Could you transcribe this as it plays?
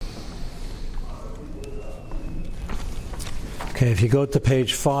Okay, if you go to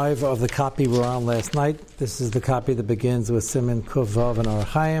page 5 of the copy we were on last night, this is the copy that begins with Siman Kuf Vav and Orach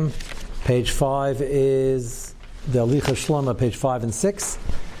Chaim. Page 5 is the Alicha Shloma, page 5 and 6.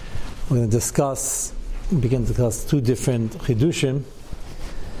 We're going to begin to discuss two different Chidushim,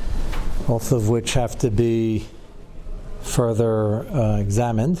 both of which have to be further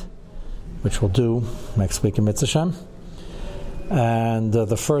examined, which we'll do next week in Mitzvah Shem. And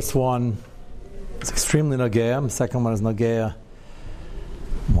the first one is extremely Nagea. The second one is Nagea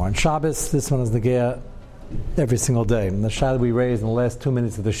more on Shabbos. This one is Nagea every single day. And the shad we raised in the last 2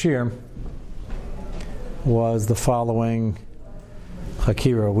 minutes of the Shir was the following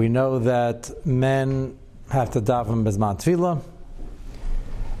Chakira. We know that men have to daven Bezman Tefillah.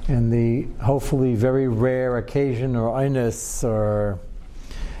 In the hopefully very rare occasion or einus, or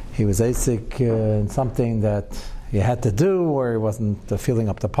he was asik in something that he had to do, or he wasn't feeling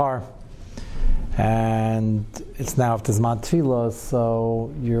up to par, and it's now after Zman Tefillah, so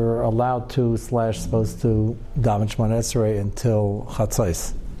you're allowed to / supposed to daven Shemona Esrei until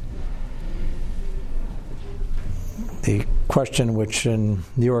Chatzos. The question, which in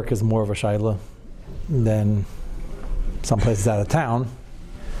New York is more of a shaila than some places out of town.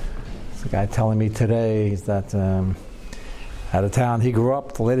 There's a guy telling me today that out of town he grew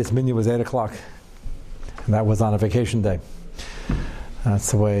up, the latest minyan was 8 o'clock. And that was on a vacation day.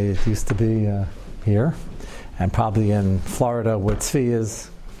 That's the way it used to be here. And probably in Florida where Tzvi is,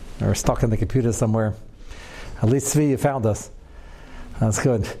 or stuck in the computer somewhere. At least Tzvi, you found us. That's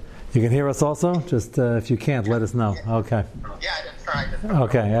good. You can hear us also? Just if you can't, let us know. Okay. Yeah, I tried.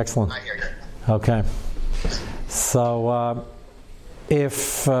 Okay, excellent. I hear you. Okay. So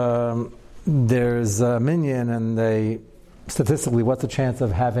if there's a minyan and statistically, what's the chance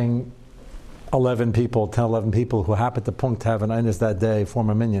of having 10, 11 people who happen to punct have an einus that day form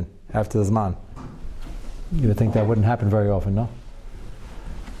a minyan after the Zman? You would think that wouldn't happen very often, no?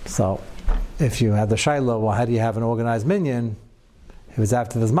 So, if you had the Shiloh, well, how do you have an organized minyan? If it was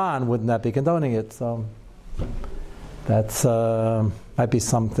after the Zman, wouldn't that be condoning it? So, that's might be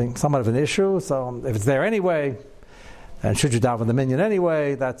somewhat of an issue. So, if it's there anyway, and should you daven the minyan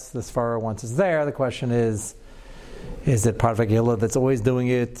anyway, that's the svara once it's there. The question is it part of a Gila that's always doing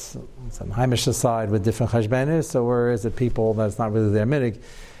it? It's on Haimish's side with different chashbenis, or is it people that's not really their minig?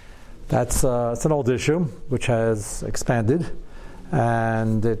 That's it's an old issue which has expanded,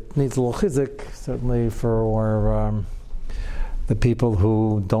 and it needs a little chizik, certainly for the people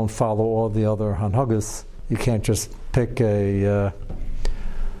who don't follow all the other hanhagas. You can't just pick a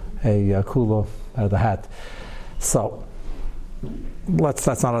kula out of the hat. So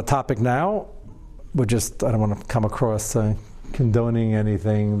that's not a topic now. I don't want to come across condoning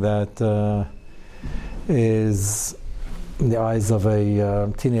anything that is in the eyes of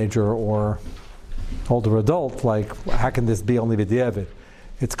a teenager or older adult, like, how can this be only b'di'evid?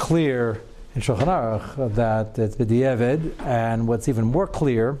 It's clear in Shulchan Aruch that it's b'di'evid, and what's even more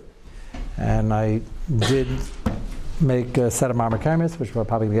clear, and I did make a set of Ma'amar Kaimis, which we're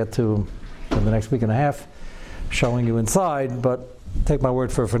probably going to get to in the next week and a half, showing you inside, but take my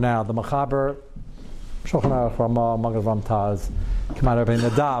word for now. The Machaber, Shulchan Aruch, Ramah, Maggid Avraham Taz, K'mad Rabbeinu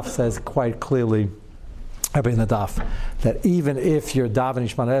Nadaf says quite clearly, Rabbeinu Nadaf, that even if you're davening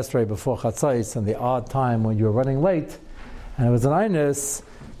Shemona Esrei before Chatzos and the odd time when you're running late, and it was an einus,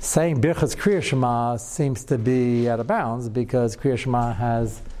 saying Birchas Kriya Shema seems to be out of bounds, because Kriya Shema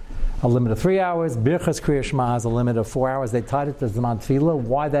has a limit of 3 hours, Birchas Kriya Shema has a limit of 4 hours. They tied it to Zman Tefillah.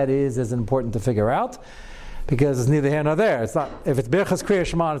 Why that is important to figure out, because it's neither here nor there. It's not, if it's Birchas Kriya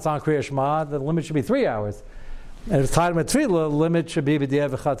Shema and it's on Kriya Shema, the limit should be 3 hours. And if it's tied with Tefillah, the limit should be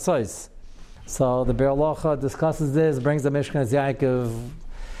B'di'ev Chatzos. So the Be'er Halacha discusses this, brings the Mishkan Yaakov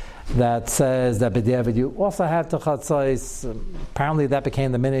that says that B'di'ev you also have to Chatzos. Apparently that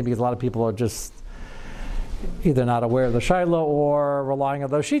became the minhag because a lot of people are just either not aware of the Shiloh or relying on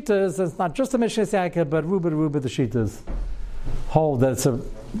those Shitas. It's not just the Mishkan Yaakov, but Ruba the Shitas hold that it's a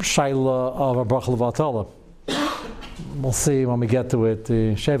Shiloh of a Bracha L'Vatala. We'll see when we get to it.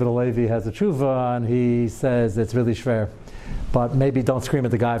 Shevet Alevi has a tshuva, and he says it's really schwer. But maybe don't scream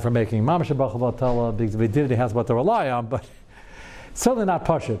at the guy for making Mamash Bracha L'Vatala, because if he did it, he has what to rely on. But it's certainly not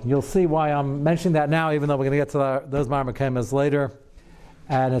Pashut. You'll see why I'm mentioning that now, even though we're going to get to those Ma'amar Kaimis later.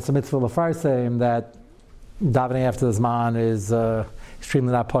 And it's a mitzvah l'farseim that davening after the Zman is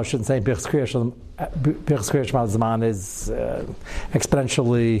extremely not Pashut, and saying Birchas Kriya Shema Zman is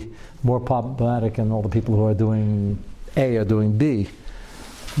exponentially more problematic, and all the people who are doing A are doing B,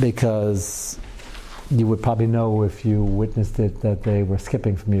 because you would probably know if you witnessed it that they were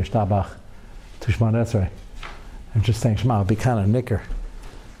skipping from Yishtabach to Shemona Esrei and just saying Shema would be kind of nicker.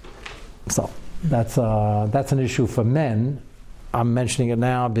 So that's an issue for men, I'm mentioning it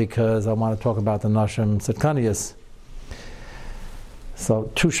now because I want to talk about the Nashim Tzidkanius. So,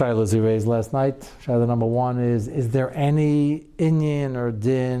 two shaylas we raised last night. Shayla number one is there any inyan or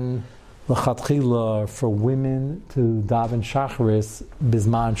din l'chatchila for women to daven shacharis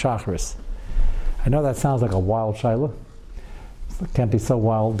bisman shacharis? I know that sounds like a wild shayla. It can't be so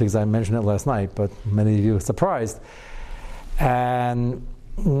wild because I mentioned it last night, but many of you are surprised. And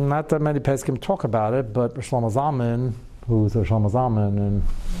not that many peskim talk about it, but Shlomo Zalman, who's a Shlomo Zalman, and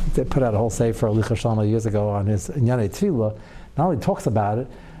they put out a whole sefer Alicha Shlomo years ago on his Inyanei Tefillah, not only talks about it,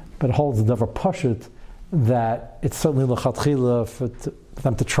 but holds the davar pashut that it's certainly l'chatchila for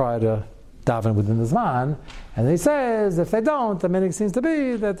them to try to daven within the zman. And he says if they don't, the minhag seems to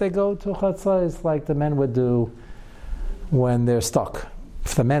be that they go to chatzos like the men would do when they're stuck.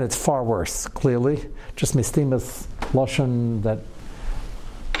 For the men, it's far worse. Clearly, just mistimas lashon that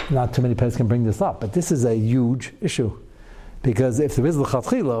not too many people can bring this up, but this is a huge issue. Because if there is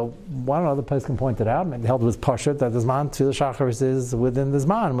l'chatchila, one other place can point it out. Maybe held with Pashat that the Zman Tefillah Shacharis is within the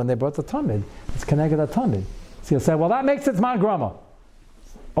Zman when they brought the Tamid. It's connected to Tamid. So you'll say, well, that makes it Zman Grama.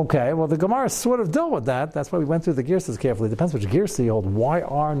 Okay, well, the Gemara sort of dealt with that. That's why we went through the Girsas carefully. It depends which Girsa you hold. Why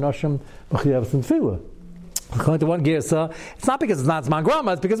are Nashim B'chiyavas and Tefillah? According to one Girsa, it's not because it's not Zman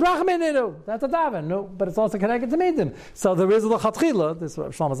Grama, it's because Rachamim Ninu. That's a daven. No, but it's also connected to Midim. So there is l'chatchila. This is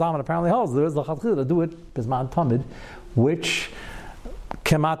what Shlomo Zalman apparently holds. There is l'chatchila to do it B'zman Tamid, which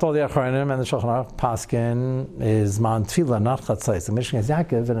Kemat all the Achronim and the Shulchan Aruch Paskin is Man Tefillah, not Chatzais. The Mishnah is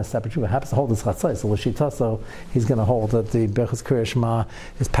Yaakov in a separate Shuvah happens to hold this Chatzais. So L'shita, so he's going to hold that the Berchus Kriya Shema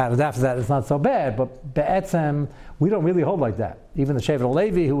is padded after that. It's not so bad, but Be'etzem, we don't really hold like that. Even the Shevet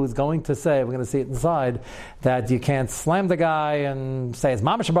Levi, who is going to say, we're going to see it inside, that you can't slam the guy and say it's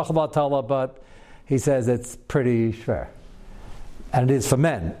Mamash Brachal B'Atala, but he says it's pretty fair. And it is for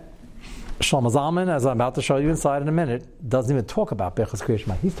men. Shlomo Zalman, as I'm about to show you inside in a minute, doesn't even talk about Berchus Kriya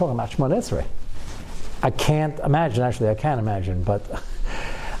Shema. He's talking about Shemona Esrei. I can't imagine, but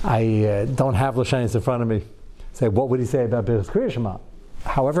I don't have Lashanis in front of me. Say, what would he say about Berchus Kriya Shema?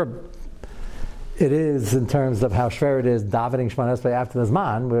 However, it is in terms of how schwer it is davening Shemona Esrei after the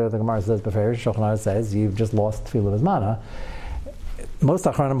Zman, where the Gemara says, Beferish, Shulchan Aruch says, you've just lost Tefillah Zmana. Most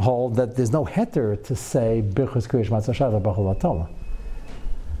Achronim hold that there's no heter to say Berchus Kriya Shema Tzashad B'Chol V'Atola.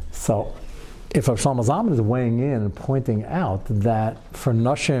 So, if Shlomo Zalman is weighing in and pointing out that for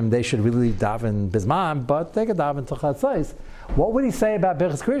Nashim they should really daven Bizman, but they could daven to Chatzais, what would he say about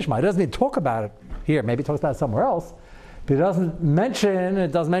Berchus Kriya Shema? He doesn't even talk about it here. Maybe he talks about it somewhere else, but he doesn't mention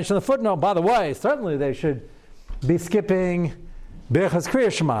the footnote. By the way, certainly they should be skipping Berchus Kriya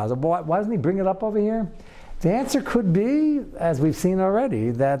Shema. So why doesn't he bring it up over here? The answer could be, as we've seen already,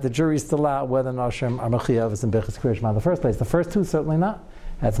 that the jury's still out whether Nashim are Mechiyavos and Berchus Kriya Shema in the first place. The first two, certainly not.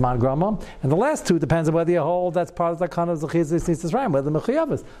 That's Man Grama. And the last two depends on whether you hold that's part of the kind of Zechizis Nitzis Ram, whether the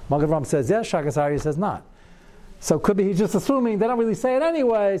Mechiyavos. Magen Ram says yes, Shagas Ari says not. So it could be he's just assuming they don't really say it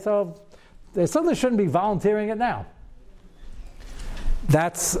anyway, so they certainly shouldn't be volunteering it now.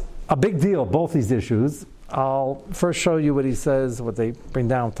 That's a big deal, both these issues. I'll first show you what he says, what they bring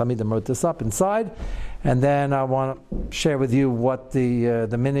down. Tamidim wrote this up inside. And then I want to share with you what the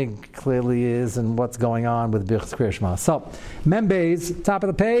minig clearly is and what's going on with Berchus Kriya Shema. So, Membeis, top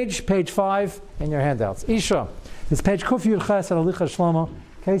of the page 5 in your handouts. Isha, this page Kuf Yud Ches at Alicha Shlomo. In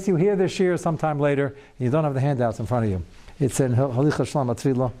case you hear this year sometime later and you don't have the handouts in front of you. It's in Alicha Shlomo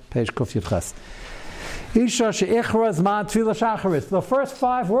Tefillah, page Kuf Yud Ches. Isha she'ichra zman Tefillah shacharis. The first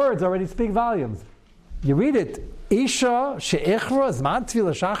 5 words already speak volumes. You read it. Isha she'ichra zman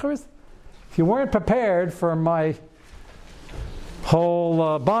Tefillah shacharis. If you weren't prepared for my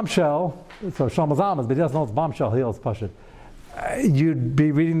whole bombshell, so Shlomo Zalman, but he doesn't know it's bombshell, he knows Pashut, you'd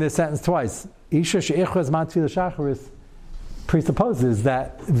be reading this sentence twice. Isha she'ichra zman Tefillah shacharis presupposes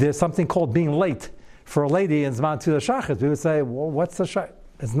that there's something called being late for a lady in Zman Tefillah shacharis. We would say, well, what's the shach?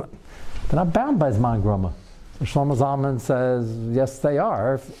 They're not bound by Zman Grama. So Shlomo Zalman says, yes, they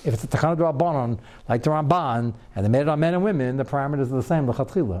are. If it's a Takana D'Rabbanan, like the Ramban, and they made it on men and women, the parameters are the same,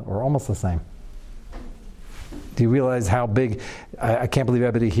 l'chatchila, or almost the same. Do you realize how big? I can't believe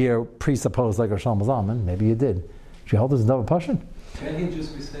everybody here presupposed like a Shlomo Zalman. Maybe you did. She held this double passion. Can he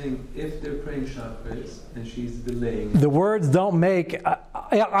just be saying, if they're praying Shacharis and she's delaying? The words don't make.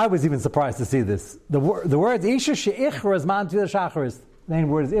 I was even surprised to see this. The words Isha she'ichra zman Tefillah shacharis. The main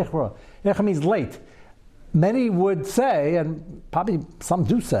word is ichra. Ichra means late. Many would say, and probably some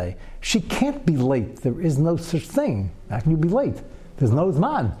do say, she can't be late. There is no such thing. How can you be late? There's no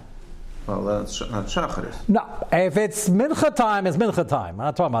zman. Well, that's not shacharis. No, if it's mincha time, it's mincha time. I'm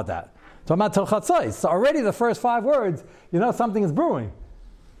not talking about that. I'm talking about Tilchatzos. So already the first 5 words, you know something is brewing.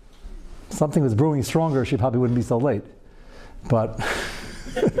 Something was brewing stronger, she probably wouldn't be so late. But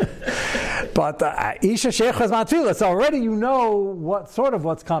Isha Sheichas Matfila. So already you know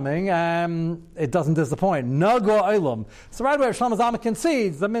what's coming, and it doesn't disappoint. Nago Eilam. So right away, Shlomo Zalman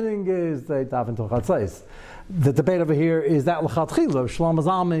concedes. The meaning is they daven to Chatzos. The debate over here is that l'chatchila. Shlomo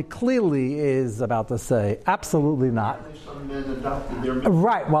Zalman clearly is about to say, absolutely not.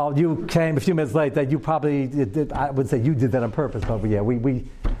 Right. Well, you came a few minutes late. That you probably did. I would say you did that on purpose, but yeah, we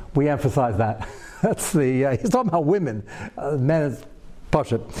emphasize that. That's the. He's talking about women. Men is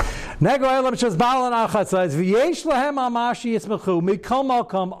push it. Nego elam shezbalan achatzais v'yesh lahem amashi yismechu mikol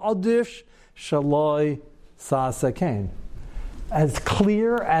malkom adish shaloi sa'asekain. As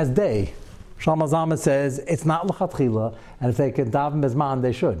clear as day. Shlomo Zalman says it's not l'chatchila, and if they can daven bezman,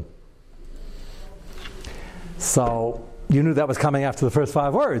 they should. So you knew that was coming after the first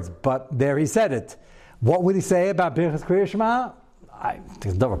 5 words, but there he said it. What would he say about Birchas Kriya Shema?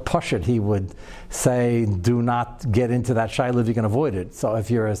 There's never push it. He would say, do not get into that shayla if you can avoid it. So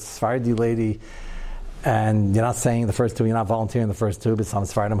if you're a Sephardi lady and you're not saying the first 2, you're not volunteering the first 2, but some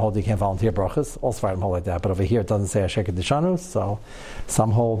Sephardim hold you can't volunteer brachas. All Sephardim hold like that. But over here it doesn't say Asheket Dishanu, so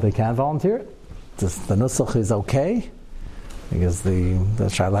some hold they can volunteer it. The nusach is okay because the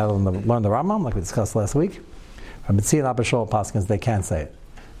shayla learn the Rambam, like we discussed last week. From Mitzi and Abba Shol Paskins, they can say it.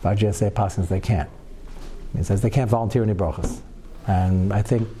 Vajay Paskins, they can't. It says they can't volunteer any brachas. And I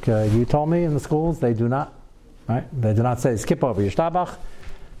think you told me in the schools they do not, right? They do not say skip over Yishtabach,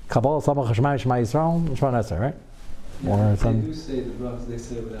 Kabbalah, Samach, Shema, Shema Yisrael, Shema Nesser, right? Yeah, they do say the brachas. They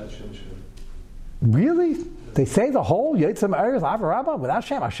say without Shem Shem. Really? They say the whole Yitzim Eretz Avarabba without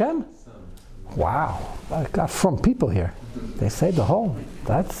Shem Hashem? Some. Wow, I got from people here. They say the whole.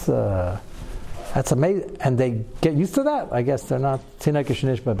 That's amazing, and they get used to that. I guess they're not Tinei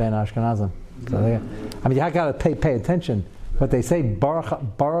Kishnishba Ben Ashkenazim. I mean, you got to pay attention. But they say Baruch.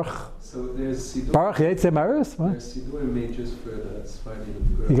 So there's Sidur. Baruch Yitzim Eretz. There's Sidur made just for the Sephardi.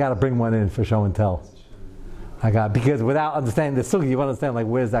 You got to bring one in for show and tell. Because without understanding the sugi, you want to understand like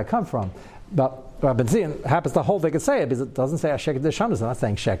where does that come from. But I've been seeing happens to hold they could say it because it doesn't say Asheket Dishanu. It's not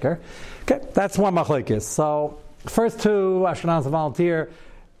saying Sheker. Okay, that's one machlekes. So first 2 Ashkenaz volunteer.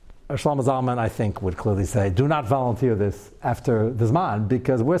 Shlomo Zalman, I think, would clearly say, do not volunteer this after the Zman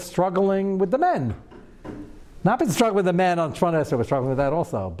because we're struggling with the men. Not been struggling with the men on Shemona Esrei, we're struggling with that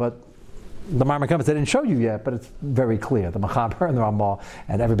also. But the Marmar comments, they didn't show you yet, but it's very clear. The Machaber and the Ramah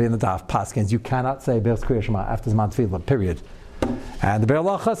and everybody in the Daf Paskins, you cannot say Birchas Kriya Shema after Zman Tefillah, period. And the Be'er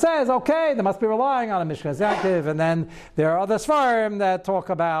Lacha says, okay, they must be relying on a Mishkan Yaakov. And then there are other Sfarim that talk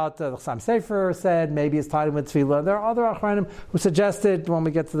about, the Chassam Sefer said, maybe it's tied in with Tefillah. There are other Achranim who suggested, when we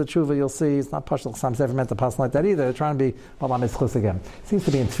get to the Tshuva, you'll see, it's not Pashal Chassam Sefer meant to pass like that either. They're trying to be Malam Ischus again. It seems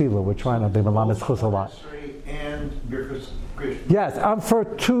to be in Tefillah, we're trying to be Malam Ischus a lot. And Birchas Kriya Shema. Yes, for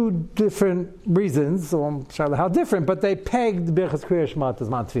 2 different reasons, so I'm sure how different, but they pegged Birchas Kriya Shema to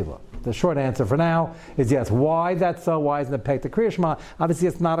Zman Tefillah. The short answer for now is yes. Why that's so? Why isn't it pegged to Kriya Shema? Obviously,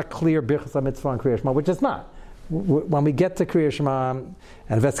 it's not a clear Birchas HaMitzvah on Kriya Shema, which it's not. When we get to Kriya Shema and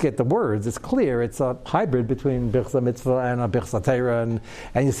investigate the words, it's clear it's a hybrid between Birchas HaMitzvah and a Birchas HaTorah,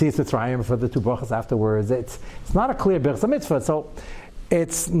 and you see it's Mitzrayim for the 2 brachas afterwards. It's not a clear Birchas HaMitzvah, so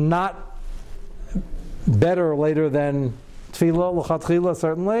it's not better or later than Tefillah, L'chatchila,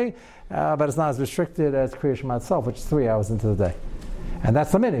 certainly, but it's not as restricted as Kriya Shema itself, which is 3 hours into the day. And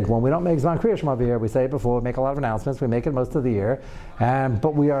that's the minhag. When we don't make Zman Kriya Shema over here, we say it before, we make a lot of announcements, we make it most of the year,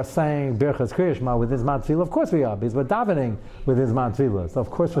 but we are saying Birchas Kriya Shema with Zman Tefillah. Of course we are, because we're davening with Zman Tefillah. So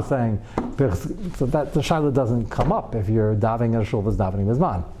of course we're saying Birchas, so that the shayla doesn't come up if you're davening at a shul that's davening with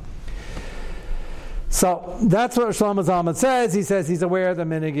Zman. So that's what Shlomo Zalman says. He says he's aware the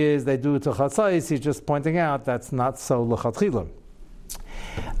minhag is they do it to Chatzos. He's just pointing out that's not so l'chatchila.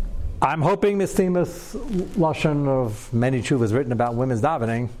 I'm hoping Mistimus Lashon of many tshuvas written about women's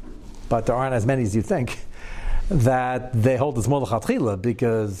davening, but there aren't as many as you think, that they hold this more l'chatchila,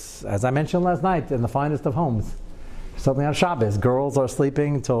 because, as I mentioned last night, in the finest of homes, something on Shabbos, girls are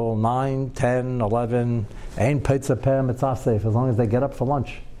sleeping till 9, 10, 11, ein peitzah peh mitzasef, as long as they get up for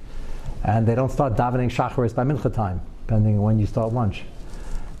lunch. And they don't start davening shacharis by mincha time, depending on when you start lunch.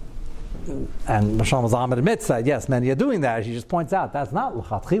 And Shlomo Zalman admits that, yes, many are doing that. She just points out that's not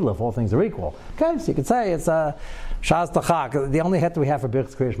l'chatchila if all things are equal. Okay, so you could say it's a shaz tachak. The only het we have for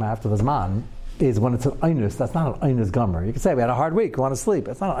Birchas Kriya Shema after the Zman is when it's an einus. That's not an einus gomer. You could say we had a hard week, we want to sleep.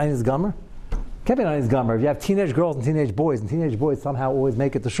 It's not an einus gomer. Can't be an einus gomer. If you have teenage girls and teenage boys somehow always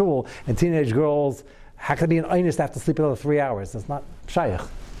make it to shul, and teenage girls, how can it be an einus to have to sleep another 3 hours? That's not shayach.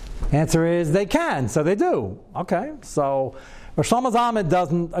 Answer is they can, so they do. Okay, so Shlomo Zalman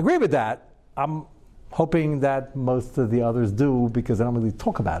doesn't agree with that. I'm hoping that most of the others do because they don't really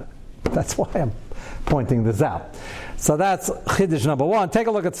talk about it. That's why I'm pointing this out. So that's Kiddush number one. Take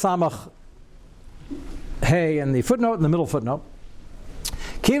a look at Samach Hey in the footnote, in the middle footnote.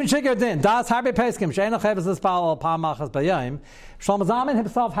 Kim Shikar Din, Das Harbe Peskim, Sheina Cheves Espal Pamachas Bayim. Shlomo Zalman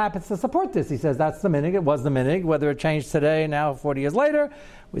himself happens to support this. He says that's the minig, it was the minig, whether it changed today, now 40 years later.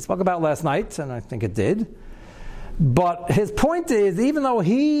 We spoke about last night, and I think it did. But his point is, even though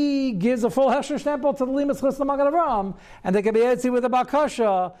he gives a full Hesher Stempel to the Limas Chis Magen Avram, and they can be Etzi with a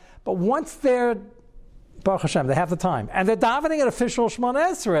Bakasha, but once they're, Baruch Hashem, they have the time, and they're davening an official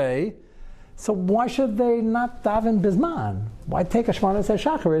Shemona Esrei, so why should they not daven Bisman? Why take a Shemona Esrei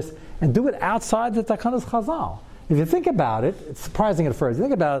Shacharis and do it outside the Takanas Chazal? If you think about it, it's surprising at first. You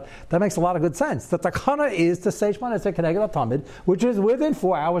think about it, that makes a lot of good sense. The takana is to say Shemona Esrei Keneged HaTamid, which is within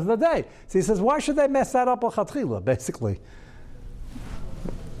 4 hours of the day. So he says, why should they mess that up l'chatchila, basically?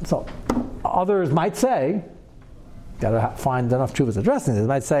 So others might say, got to find enough Chuvas addressing this,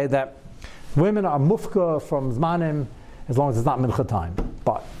 might say that women are mufka from Zmanim as long as it's not mincha time.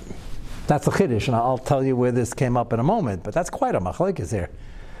 But that's a chiddush, and I'll tell you where this came up in a moment. But that's quite a machlekes here,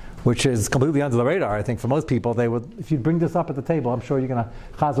 which is completely under the radar. I think for most people, they would. If you bring this up at the table, I'm sure you're going to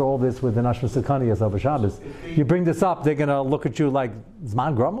chazer all this with the Nashma Sikanias over Shabbos. You bring this up, they're going to look at you like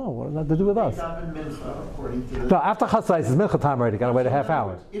Zman Grama. What does that have to do with us? No, after Chatzais is mincha time already. Got to wait a half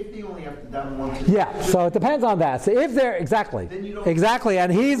hour. If they only have to daven once. Yeah, so it depends on that. So if they're exactly,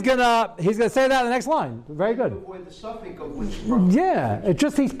 and he's gonna say that in the next line. Very good. Avoid the suffix of which. Yeah, it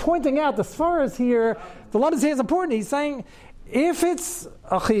just he's pointing out the svaras here. The Lamas here is important. He's saying, if it's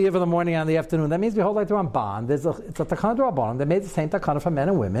a chiyuv in the morning and the afternoon, that means we hold like the Ramban. It's a takana Rabbanan. They made the same takana for men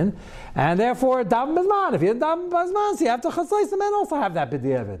and women, and therefore daven b'zman. If you daven b'zman, so you have to chatzais. The men also have that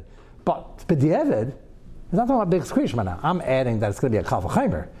b'diavad. But b'diavad is not talking about big skrishma now. I'm adding that it's going to be a kal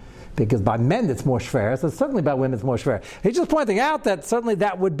v'chaymer, because by men it's more shver. So certainly by women it's more shver. He's just pointing out that certainly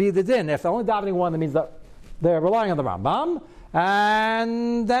that would be the din. If they're only davening one, that means that they're relying on the Rambam.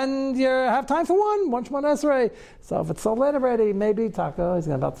 And then you have time for one Shemona Esrei. So if it's so late already, maybe Taka, he's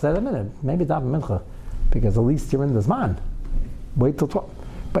about to say in a minute, maybe daven mincha, because at least you're in the Zman. Wait till 12.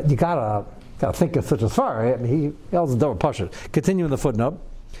 But you gotta think of such as far. Right? I mean, he also don't push it. Continue in the footnote.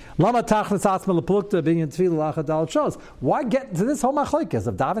 Lama tachlis atzma lepulukta being in tefillah lachadal shows. Why get to this whole machlekes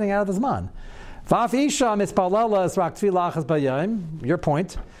of davening out of the Zman? Va'af isha mispalala es rak tefillah achas bayayim. Your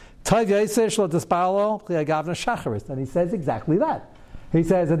point. And he says exactly that. He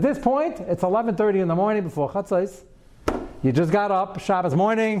says at this point, it's 11:30 in the morning before Chatzos. You just got up, Shabbos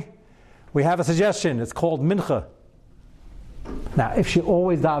morning. We have a suggestion. It's called mincha. Now, if she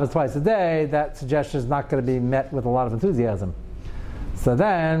always davens twice a day, that suggestion is not going to be met with a lot of enthusiasm. So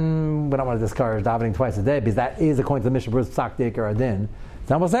then, we don't want to discourage davening twice a day, because that is, according to the Mishnah Berurah, Psak Deikar Adin.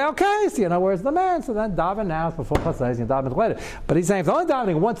 Then we'll say, okay, so you know where's the man? So then daven now, it's before Chatzos, you daven later. But he's saying, if they're only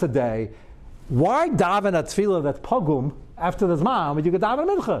davening once a day, why daven a tefillah that's pogum after the Zman when you could daven a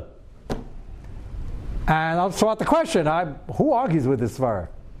mincha? And I'll throw out the question, who argues with this svara?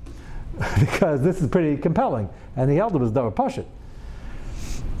 Because this is pretty compelling. And he held it as Davar Pashit.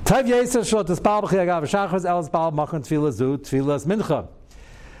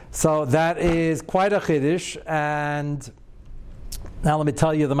 So that is quite a chiddush, and now let me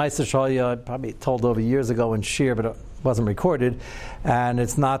tell you the Meister Shoya I probably told over years ago in Shir, but it wasn't recorded, and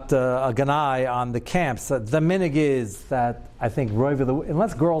it's not a ganai on the camps. The minig is that I think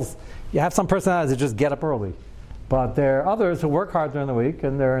unless girls, you have some personalities that just get up early, but there are others who work hard during the week,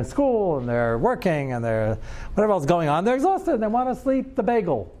 and they're in school, and they're working, and they're whatever else is going on, they're exhausted, and they want to sleep the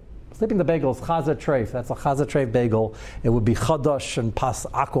bagel. Sleeping the bagel is chaza treif. That's a chaza treif bagel. It would be chadash and pas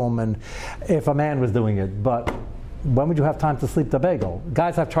akum, and if a man was doing it, but when would you have time to sleep the bagel?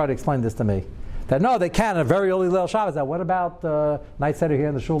 Guys have tried to explain this to me. That no, they can at a very early Leil Shabbos. Now, what about night seder here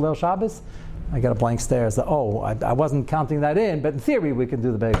in the shul Leil Shabbos? I get a blank stare. So, I wasn't counting that in, but in theory we can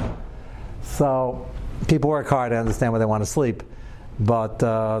do the bagel. So people work hard. I understand where they want to sleep, but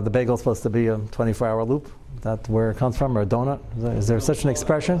the bagel is supposed to be a 24-hour loop. Is that where it comes from, or a donut? Is there such an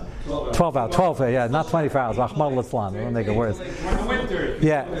expression? 12 hours. 12, yeah, not 24 hours. Rahman al-Islam. Don't make it worse.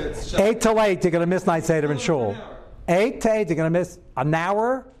 Yeah, 8 till 8, you're going to miss night seder in shul. 8 to 8, you're going to miss an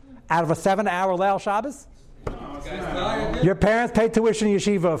hour out of a 7-hour Leil Shabbos? Your parents paid tuition in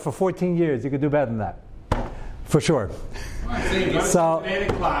yeshiva for 14 years. You could do better than that. For sure. So,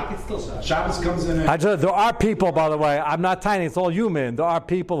 8 o'clock, it's still Shabbos comes in. There are people, by the way, I'm not tiny, it's all human. There are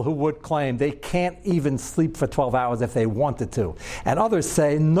people who would claim they can't even sleep for 12 hours if they wanted to. And others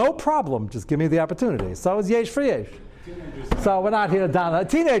say, no problem, just give me the opportunity. So it's yesh for yesh. So we're not here to down.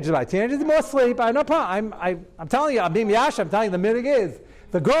 Teenagers need more sleep. No problem. I'm telling you, I'm being yash. I'm telling you, the minig is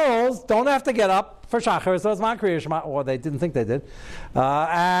the girls don't have to get up for Shachar, so it's Zman Kriya Shema, or they didn't think they did,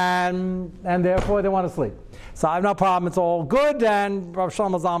 and therefore they want to sleep. So I have no problem, it's all good, and Rav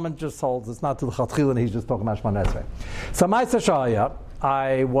Shlomo Zalman just holds it's not to the Chatchil, and he's just talking about Shemona Esrei. So Ma'aser Shaya,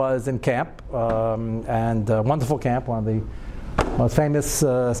 I was in camp, and a wonderful camp, one of the most famous,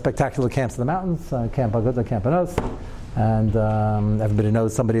 spectacular camps in the mountains, Camp Aguda, Camp Anos, and everybody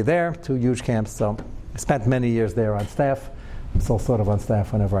knows somebody there, 2 huge camps, so I spent many years there on staff. I'm still sort of on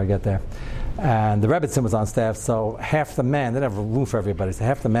staff whenever I get there. And the Rebbetzin was on staff, so half the men, they didn't have room for everybody, so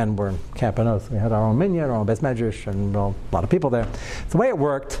half the men were in Camp Anos. We had our own minyan, our own Beis Medrash, and a lot of people there. So the way it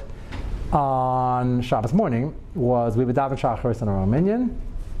worked on Shabbos morning was we would daven Shacharis in our own minyan,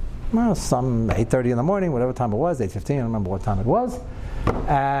 some 8:30 in the morning, whatever time it was, 8:15, I don't remember what time it was,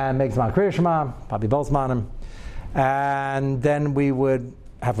 and make Zman Kriya Shema, probably both Zmanim, and then we would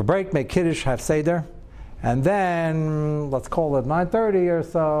have a break, make Kiddush, have Seder, and then, let's call it 9:30 or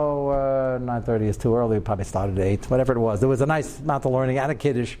so, 9:30 is too early, we probably started at 8, whatever it was. There was a nice amount of learning and a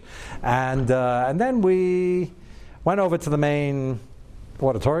Kiddush, and then we went over to the main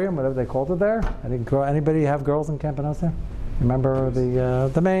auditorium, whatever they called it there. Anybody have girls in Camp Anos there? Remember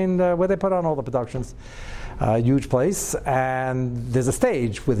the main, where they put on all the productions? Huge place, and there's a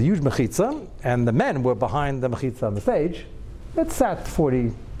stage with a huge mechitza, and the men were behind the mechitza on the stage. It sat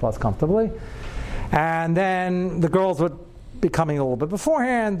 40 plus comfortably. And then the girls would be coming a little bit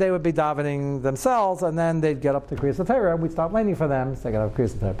beforehand, they would be davening themselves, and then they'd get up to Kriyas HaTorah, and we'd start waiting for them. So they got up to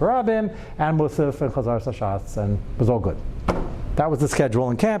Kriyas HaTorah Parabim, and Musaf, and Chazar Sashatz, and it was all good. That was the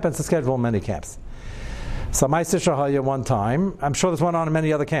schedule in camp, and it's the schedule in many camps. So my Sisha Halya one time, I'm sure this went on in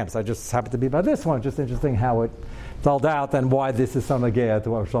many other camps, I just happened to be by this one, just interesting how it dulled out and why this is so negaya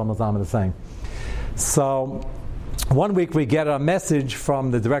to what Shlomo Zalman is saying. So one week we get a message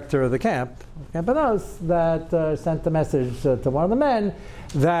from the director of the camp, Camp Anos, that sent a message to one of the men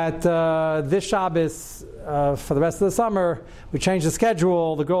that this Shabbos, for the rest of the summer, we changed the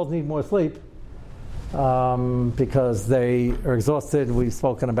schedule, the girls need more sleep. Because they are exhausted. We've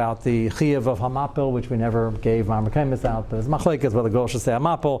spoken about the chiyuv of hamapil, which we never gave Marmakemis out, but it's machlekes whether the girl should say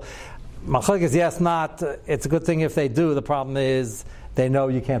hamapil. Machlekes, yes, not. It's a good thing if they do. The problem is they know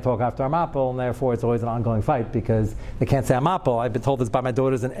you can't talk after hamapil, and therefore it's always an ongoing fight because they can't say hamapil. I've been told this by my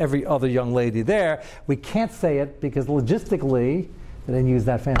daughters and every other young lady there. We can't say it because logistically, they didn't use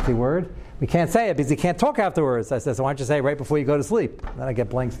that fancy word, we can't say it because you can't talk afterwards. I said, so why don't you say it right before you go to sleep? Then I get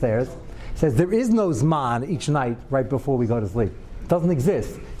blank stares. He says, there is no Zman each night right before we go to sleep. It doesn't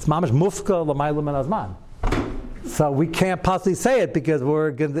exist. It's mamash mufka l'maylu min hazman. So we can't possibly say it because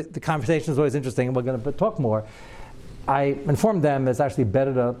the conversation is always interesting and we're going to talk more. I informed them it's actually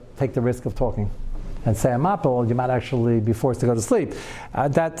better to take the risk of talking and say a mapel, you might actually be forced to go to sleep.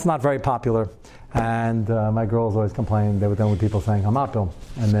 That's not very popular. And my girls always complained they were done with people saying hamapil,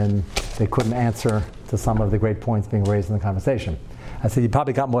 and then they couldn't answer to some of the great points being raised in the conversation. I said, you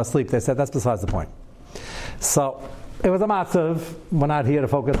probably got more sleep. They said, that's besides the point. So it was a matzav. We're not here to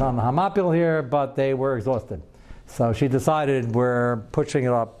focus on the hamapil here, but they were exhausted. So she decided we're pushing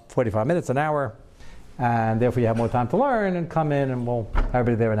it up 45 minutes, an hour, and therefore you have more time to learn and come in and we'll have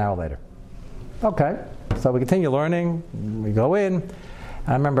everybody there an hour later. Okay, so we continue learning. We go in.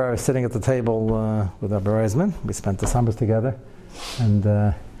 I remember I was sitting at the table with Rabbi Reisman. We spent the summers together.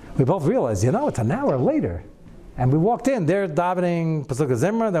 And we both realized, it's an hour later. And we walked in, they're davening Pasuk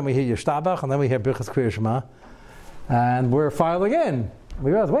Zimra, then we hear Yishtabach, and then we hear Birchas Kriya Shema. And we're filing in.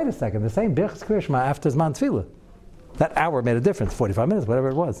 We realized, wait a second, the same Birchas Kriya Shema after Zman Tefillah. That hour made a difference, 45 minutes, whatever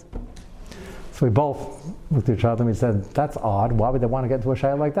it was. So we both looked at each other and we said, that's odd, why would they want to get into a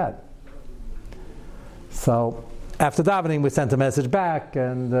shayla like that? So after davening, we sent a message back,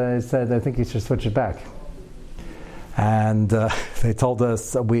 and they said, I think you should switch it back. And they told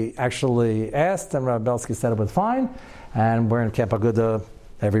us, we actually asked, and Rabbi Belsky said it was fine, and we're in Camp Aguda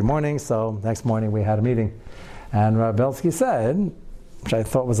every morning, so next morning we had a meeting. And Rabbi Belsky said, which I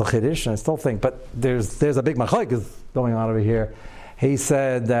thought was a chiddush, and I still think, but there's a big machlokes going on over here. He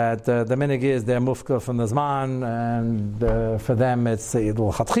said that the minig is they're mufka from the Zman, and for them it's a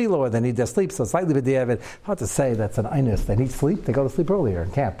little chatchila, or they need their sleep, so slightly b'diavad. Hard to say that's an einus. They need sleep, they go to sleep earlier in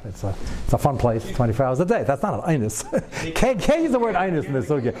camp. It's a fun place, 24 hours a day. That's not an einus. Can't use the word einus in this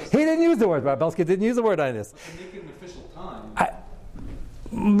sugya. He didn't use the word, Rabbi Belsky didn't use the word einus. Make it an official time.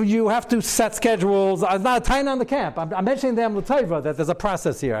 you have to set schedules. It's not a time on the camp. I'm mentioning them l'taiva that there's a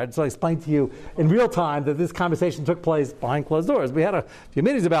process here. I just want to explain to you in real time that this conversation took place behind closed doors. We had a few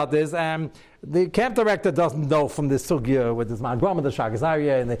meetings about this, and the camp director doesn't know from this sugya with this grandma, the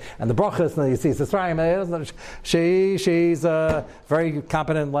Shagazaria, and the brachas, and the Yisrael. She's a very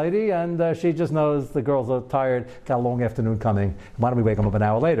competent lady, and she just knows the girls are tired, got a long afternoon coming. Why don't we wake them up an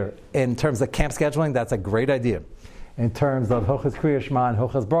hour later? In terms of camp scheduling, that's a great idea. In terms of Hochas Kriya Shema and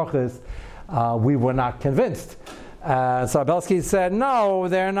Hochas Brachas, we were not convinced. So Abelsky said, no,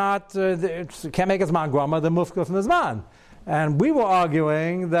 they're not, can't make a Zman Grama, the Mufka from the Zman. And we were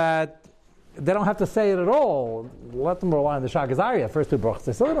arguing that they don't have to say it at all. Let them rely on the Shagazaria, first two brachas.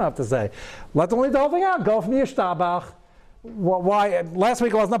 They still don't have to say. Let them leave the whole thing out. Go from the Yishtabach. Why? Last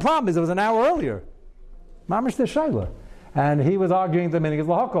week it wasn't a problem because it was an hour earlier. Mamish the Shaila. And he was arguing the meaning of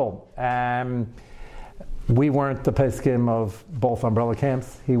Lahakol. We weren't the peskim of both umbrella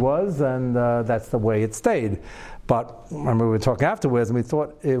camps. He was, and that's the way it stayed. But remember, we were talking afterwards, and we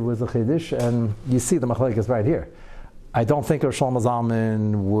thought it was a Kiddush, and you see the machlekes right here. I don't think Shlomo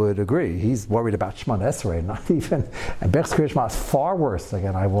Zalman would agree. He's worried about Shemon Esrei, not even. And Bech's Kriya Shema is far worse.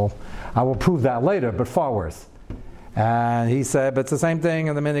 Again, I will prove that later, but far worse. And he said, but it's the same thing,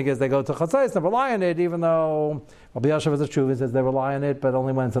 and the minig is they go to Chatzais, they rely on it, even though Rabbi Yashav is a Tshuva, says they rely on it, but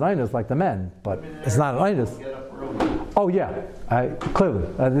only when it's an Einus, like the men. But it's not an Einus. Oh yeah, clearly.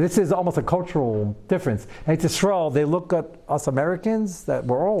 This is almost a cultural difference. And to Yisrael, they look at us Americans that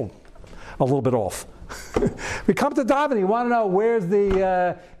we're all a little bit off. We come to davening. You want to know where's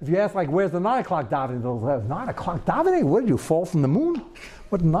the? If you ask where's the 9 o'clock davening? They'll have 9 o'clock davening. What did you fall from the moon?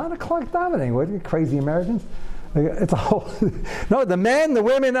 What 9 o'clock davening? What are you crazy Americans? It's a whole. No, the men, the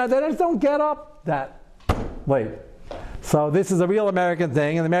women, they just don't get up that late. So this is a real American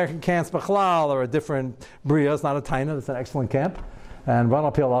thing, and the American camps b'chalal are a different bria. It's not a taina. It's an excellent camp. And Ran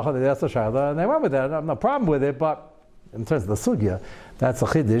al Pi Halacha, that's a shayla, and they went with that. I have no problem with it, but in terms of the sugya, that's a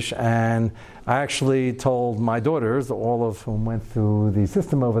chiddush. And I actually told my daughters, all of whom went through the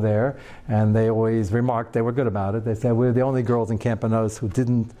system over there, and they always remarked, they were good about it. They said, we're the only girls in Camp Anos who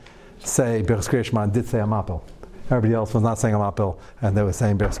didn't say Bech's Kriya Shema and did say Amapel. Everybody else was not saying Amapel, and they were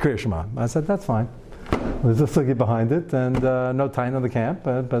saying Bech's Kriya Shema. I said, that's fine. There's a sugya behind it, and no tain on the camp,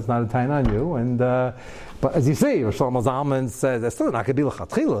 but it's not a tain on you. And but as you see, Shlomo Zalman says, there's still not going to be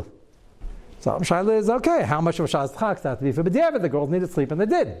l'chatchila. So Shaila is okay. How much of a Shas Chaks have to be for B'diavad? The girls needed sleep, and they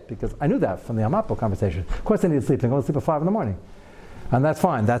did, because I knew that from the Amapel conversation. Of course they needed sleep. They're going to sleep at 5 in the morning. And that's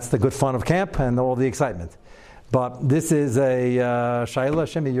fine. That's the good fun of camp and all the excitement. But this is a Shaila.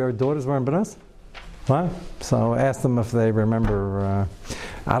 Shemi, your daughters were in Benas? What? So ask them if they remember.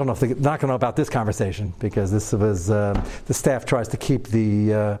 I don't know if they're not going to know about this conversation, because this was the staff tries to keep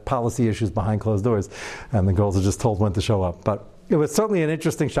the policy issues behind closed doors, and the girls are just told when to show up. But it was certainly an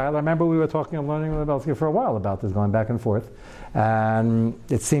interesting shaila. I remember we were talking and learning with Belsky for a while about this, going back and forth. And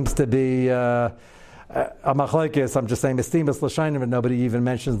it seems to be a machlekes. I'm just saying, estimas l'shainim, but nobody even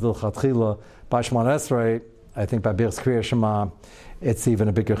mentions the l'chatchila by Shemon Esrei. I think by Bech's Kriya Shema, it's even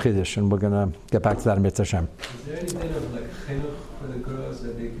a bigger chiddush, and we're going to get back to that in Mitzvah Hashem. Is there any bit of chinuch for the girls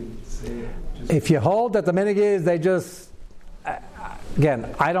that they could say? If you hold that the minig is, they just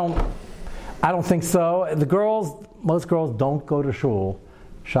again, I don't think so. The girls, most girls don't go to shul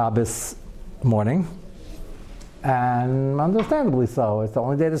Shabbos morning, and understandably so. It's the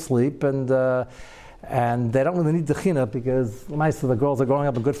only day to sleep, and they don't really need the chinuch, because most of the girls are growing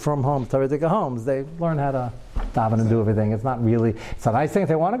up in good firm homes, Torah homes. They learn how to daven and do everything. It's not really. It's a nice thing. If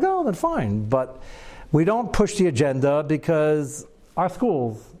they want to go, then fine. But we don't push the agenda, because our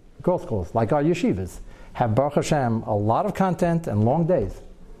schools, girls' schools, like our yeshivas, have Baruch Hashem a lot of content and long days.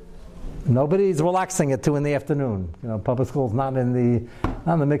 Nobody's relaxing at 2 p.m. Public school's not in the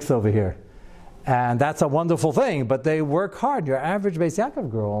mix over here. And that's a wonderful thing, but they work hard. Your average Beis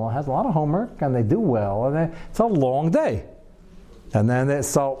Yaakov girl has a lot of homework, and they do well, and it's a long day. And then they're not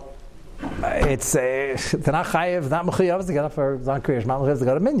chayiv, not mechuyav to get up for Zon Kriya Shema, to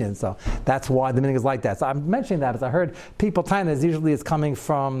go to Minyan. So that's why the meaning is like that. So I'm mentioning that because I heard people telling us usually it's coming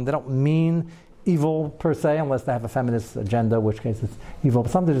from, they don't mean evil per se, unless they have a feminist agenda, in which case it's evil.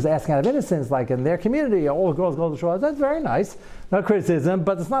 But something just asking out of innocence, like in their community, all the girls go to shul. That's very nice, no criticism,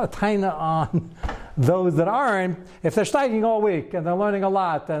 but it's not a taina on those that aren't. If they're steiking all week and they're learning a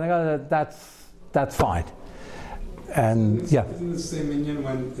lot, then that's fine. And isn't it the same minion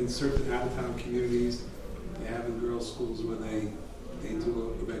when in certain out-of-town communities they have in girls' schools where they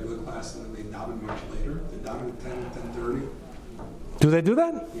do a regular class and then they daven much later? They daven at 10:30. Do they do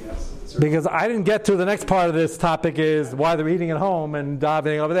that? Yes. Because I didn't get to the next part of this topic is why they're eating at home and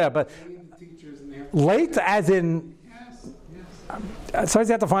davening over there. But late as in... Yes. So you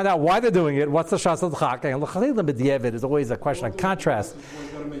have to find out why they're doing it. What's the shas of the chak? And l'chadchila b'diavad is always a question of contrast.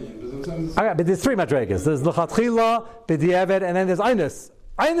 Okay, but there's three madregas. There's l'chadchila, b'diavad, and then there's einus.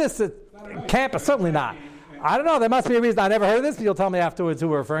 Einus camp is certainly not. I don't know. There must be a reason. I never heard of this, but you'll tell me afterwards who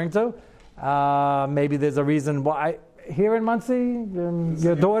we're referring to. Maybe there's a reason why. Here in Muncie,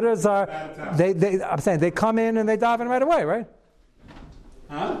 your daughters are. I'm saying they come in and they daven right away, right?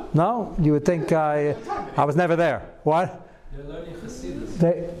 Huh? No, you would think I was never there. What? They're learning Hasidus.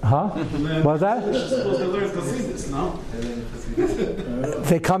 What was that? They're supposed to learn Hasidus, no? They're learning Hasidus.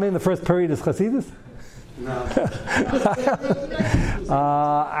 They come in the first period is Chasidus? No.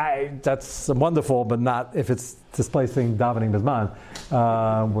 That's wonderful, but not if it's displacing davening bisman,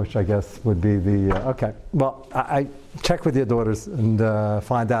 which I guess would be the okay. Well, I check with your daughters and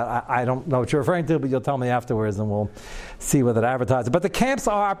find out. I don't know what you're referring to, but you'll tell me afterwards, and we'll see whether to advertise it. But the camps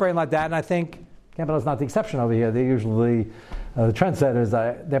are operating like that, and I think Campbell is not the exception over here. They're usually the trendsetters.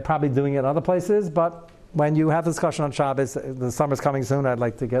 They're probably doing it in other places, but when you have discussion on Shabbos, the summer's coming soon, I'd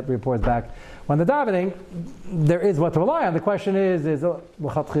like to get reports back. When the davening, there is what to rely on. The question is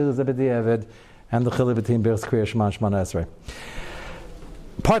l'chatchila zebediavad and the chili between Birch's Kriya Shema Shemana Esrei.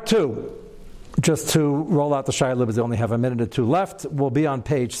 Part 2, just to roll out the Shayla, because we only have a minute or two left, will be on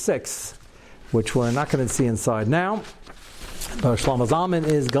page 6, which we're not going to see inside now. But Shlomo Zalman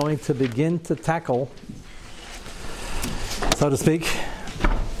is going to begin to tackle, so to speak,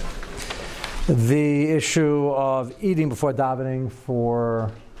 the issue of eating before davening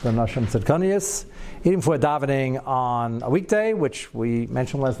for the Nashim Tzedkanias, eating before davening on a weekday, which we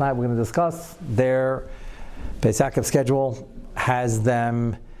mentioned last night, we're going to discuss. Their Beis Yaakov schedule has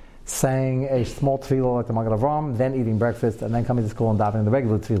them saying a small tefillah like the Magen Avraham, then eating breakfast, and then coming to school and davening the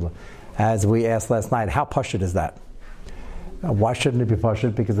regular tefillah. As we asked last night, how pashut is that? Why shouldn't it be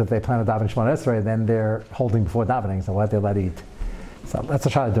pashut? Because if they plan to daven Shemona Esrei, then they're holding before davening, so why are they allowed to eat? So that's a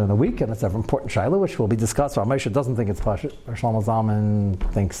shayla during the week, and it's an important shayla which will be discussed. Rav Moshe doesn't think it's pashut. Shlomo Zalman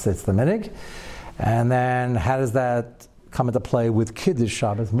thinks it's the minig. And then how does that come into play with Kiddush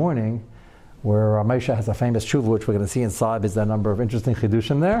Shabbos morning, where Rav Moshe has a famous tshuva, which we're going to see inside. Is there a number of interesting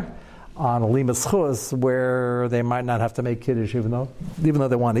chidushim there on Limas Chus, where they might not have to make Kiddush, even though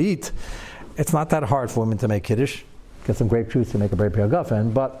they want to eat. It's not that hard for women to make Kiddush. Get some grape juice to make a Brei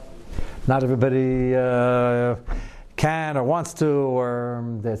Piyagafen, but not everybody can or wants to, or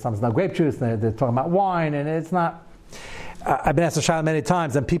there's sometimes no grape juice, and they're talking about wine, and it's not. I've been asked a shayla many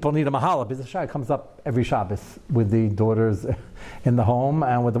times, and people need a mahala, because the shayla comes up every Shabbos with the daughters in the home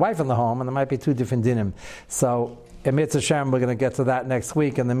and with the wife in the home, and there might be two different dinim. So, in Mitzvah Hashem, we're going to get to that next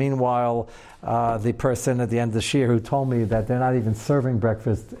week. In the meanwhile, the person at the end of the shir who told me that they're not even serving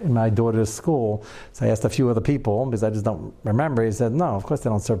breakfast in my daughter's school, so I asked a few other people, because I just don't remember, he said, no, of course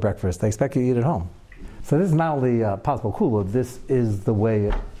they don't serve breakfast. They expect you to eat at home. So this is not only possible kula, this is the way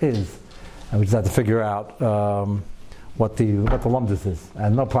it is. And we just have to figure out what the lumdus is.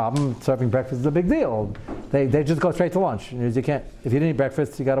 And no problem, serving breakfast is a big deal. They just go straight to lunch. You can't, if you didn't eat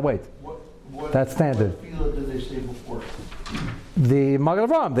breakfast, you got to wait. That's standard. What tefillah do they say before? The Magen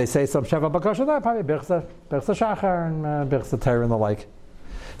Avraham, they say some Sheva Bakasha, probably Birchsa Shachar and Birchsa Torah and the like.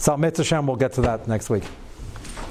 So Mitzvah Hashem, we'll get to that next week.